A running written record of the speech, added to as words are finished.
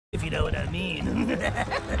If you know what I mean.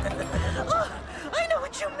 Oh, I know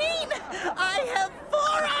what you mean! I have 4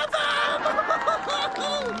 of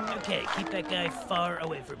them! Okay, keep that guy far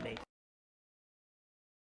away from me.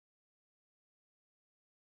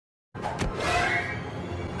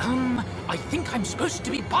 I think I'm supposed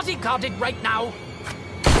to be bodyguarded right now.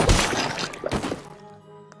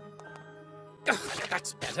 Ugh,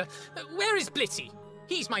 that's better. Where is Blitzy?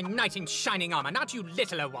 He's my knight in shining armor, not you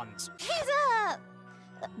littler ones. He's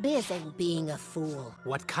busy being a fool.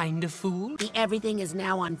 What kind of fool? The everything is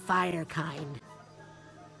now on fire kind.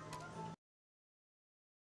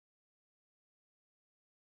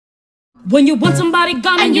 When you want somebody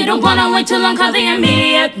gone and you don't wanna wait too long, call the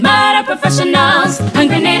immediate murder professionals. Hand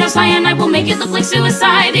grenade or cyanide will make it look like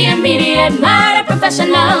suicide. The immediate murder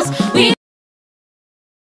professionals.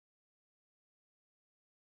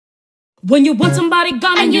 When you want somebody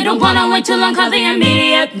gone and you don't wanna wait too long, call the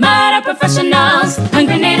immediate murder professionals. Hand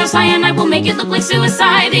grenade or cyanide will make it look like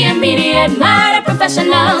suicide. The immediate murder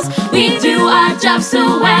professionals. We do our job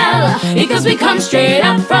so well because we come straight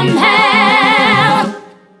up from hell.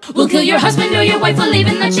 We'll kill your husband or your wife, we'll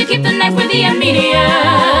even let you keep the knife. We're the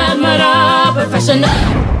immediate murder professional.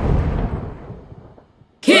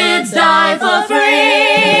 Kids die for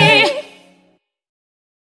free.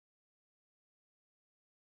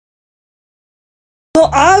 So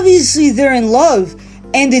obviously they're in love,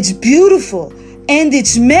 and it's beautiful, and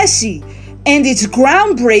it's messy, and it's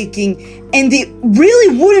groundbreaking, and it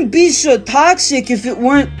really wouldn't be so toxic if it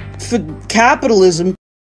weren't for capitalism.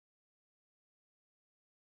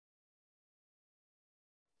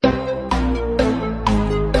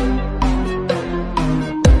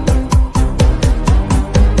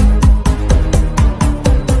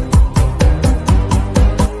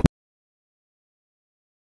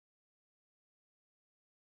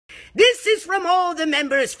 This is from all the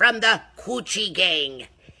members from the Coochie Gang.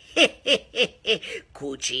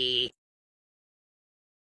 Coochie.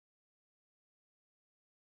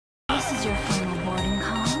 This is your final boarding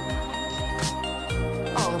call.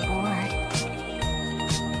 All aboard.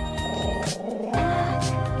 Pack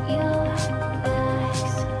your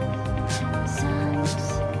bags. Sun's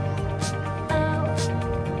out.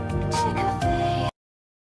 Take a fade.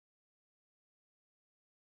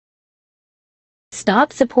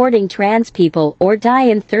 Stop supporting trans people or die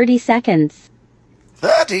in 30 seconds.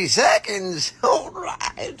 30 seconds? All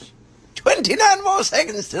right. 29 more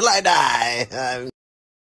seconds till I die.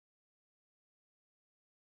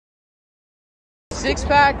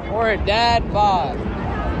 Six-pack or a dad bod?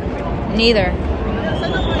 Neither.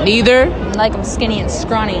 Neither? I like them skinny and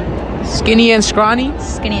scrawny. Skinny and scrawny?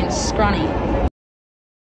 Skinny and scrawny.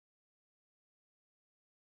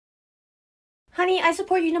 Honey, I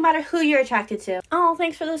support you no matter who you're attracted to. Oh,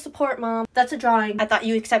 thanks for the support, Mom. That's a drawing. I thought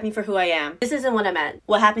you accept me for who I am. This isn't what I meant.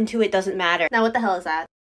 What happened to it doesn't matter. Now what the hell is that?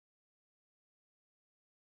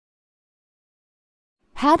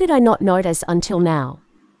 How did I not notice until now?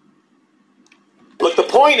 Look, the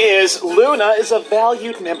point is, Luna is a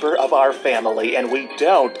valued member of our family, and we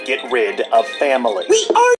don't get rid of family. We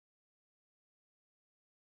are.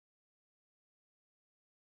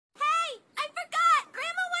 Hey! I forgot!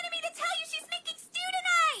 Grandma wanted me to tell you she's making stew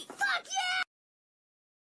tonight! Fuck yeah!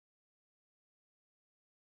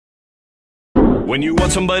 When you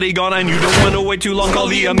want somebody gone and you don't want to wait too long, call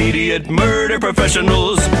the immediate murder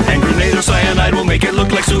professionals. Hand grenade or cyanide will make it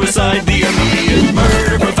look like suicide. The immediate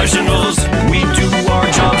murder professionals. We do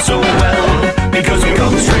our job so well because we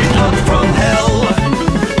come straight up from hell.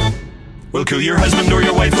 We'll kill your husband or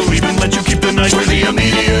your wife, we'll even let you keep the knife. We're the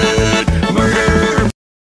immediate murder.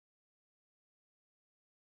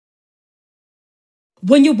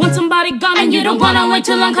 When you want somebody gone and you don't wanna wait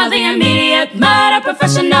too long, call the immediate murder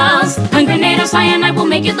professionals. Hand grenade or cyanide will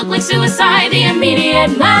make it look like suicide. The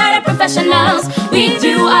immediate murder professionals. We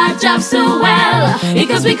do our job so well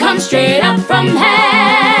because we come straight up from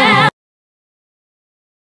hell.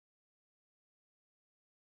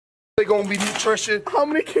 They gonna be nutrition. How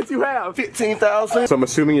many kids you have? 15,000. So I'm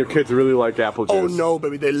assuming your kids really like apple juice. Oh no,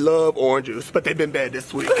 baby, they love orange juice, but they've been bad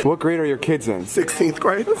this week. What grade are your kids in? 16th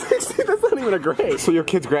grade. 16th? That's not even a grade. So your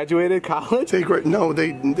kids graduated college? No,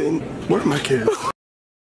 they where are my kids?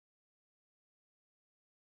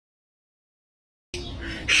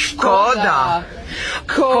 Szkoda.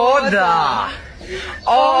 Koda.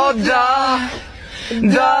 Oda.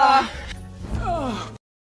 Da.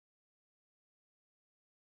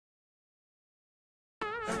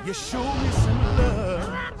 You show me some love.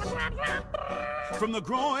 From the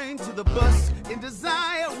groin to the bust, in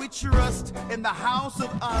desire we trust, in the house of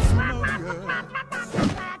Osmodia.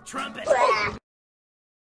 Trumpet.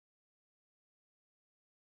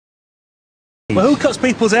 Well, who cuts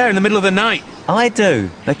people's hair in the middle of the night? I do.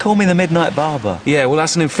 They call me the Midnight Barber. Yeah, well,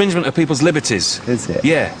 that's an infringement of people's liberties. Is it?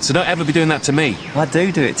 Yeah, so don't ever be doing that to me. I do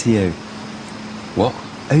it to you. What?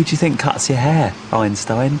 Who do you think cuts your hair,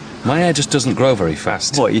 Einstein? My hair just doesn't grow very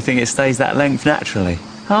fast. What, you think it stays that length naturally?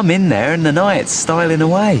 I'm in there in the night, styling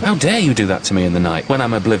away. How dare you do that to me in the night, when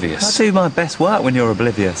I'm oblivious? I do my best work when you're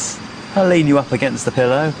oblivious. I'll lean you up against the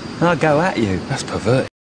pillow, and I'll go at you. That's perverted.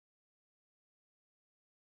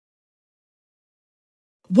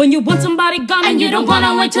 When you want somebody gone and you don't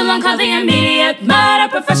wanna wait too long, call the immediate murder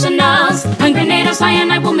professionals. Hand grenade or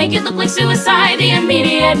cyanide will make it look like suicide. The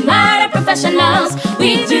immediate murder professionals.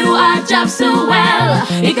 We do our job so well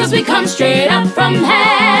because we come straight up from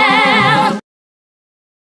hell.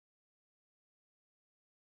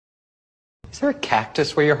 Is there a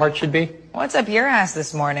cactus where your heart should be? What's up your ass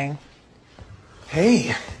this morning?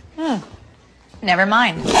 Hey. Never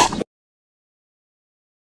mind.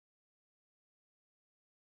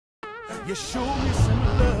 You show me some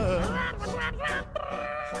love.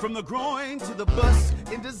 From the groin to the bust,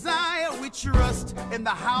 in desire we trust in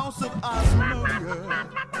the house of Osmodia.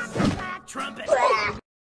 Trumpet.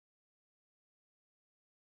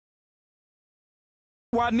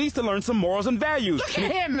 Why needs to learn some morals and values. Look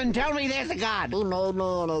at him and tell me there's a God. He made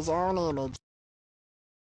me in his own image.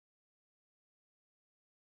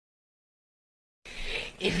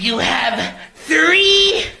 If you have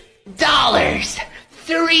 $3,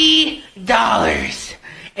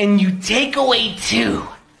 and you take away 2,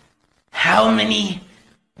 how many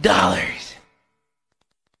dollars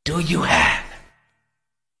do you have?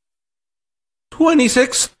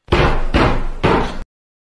 26.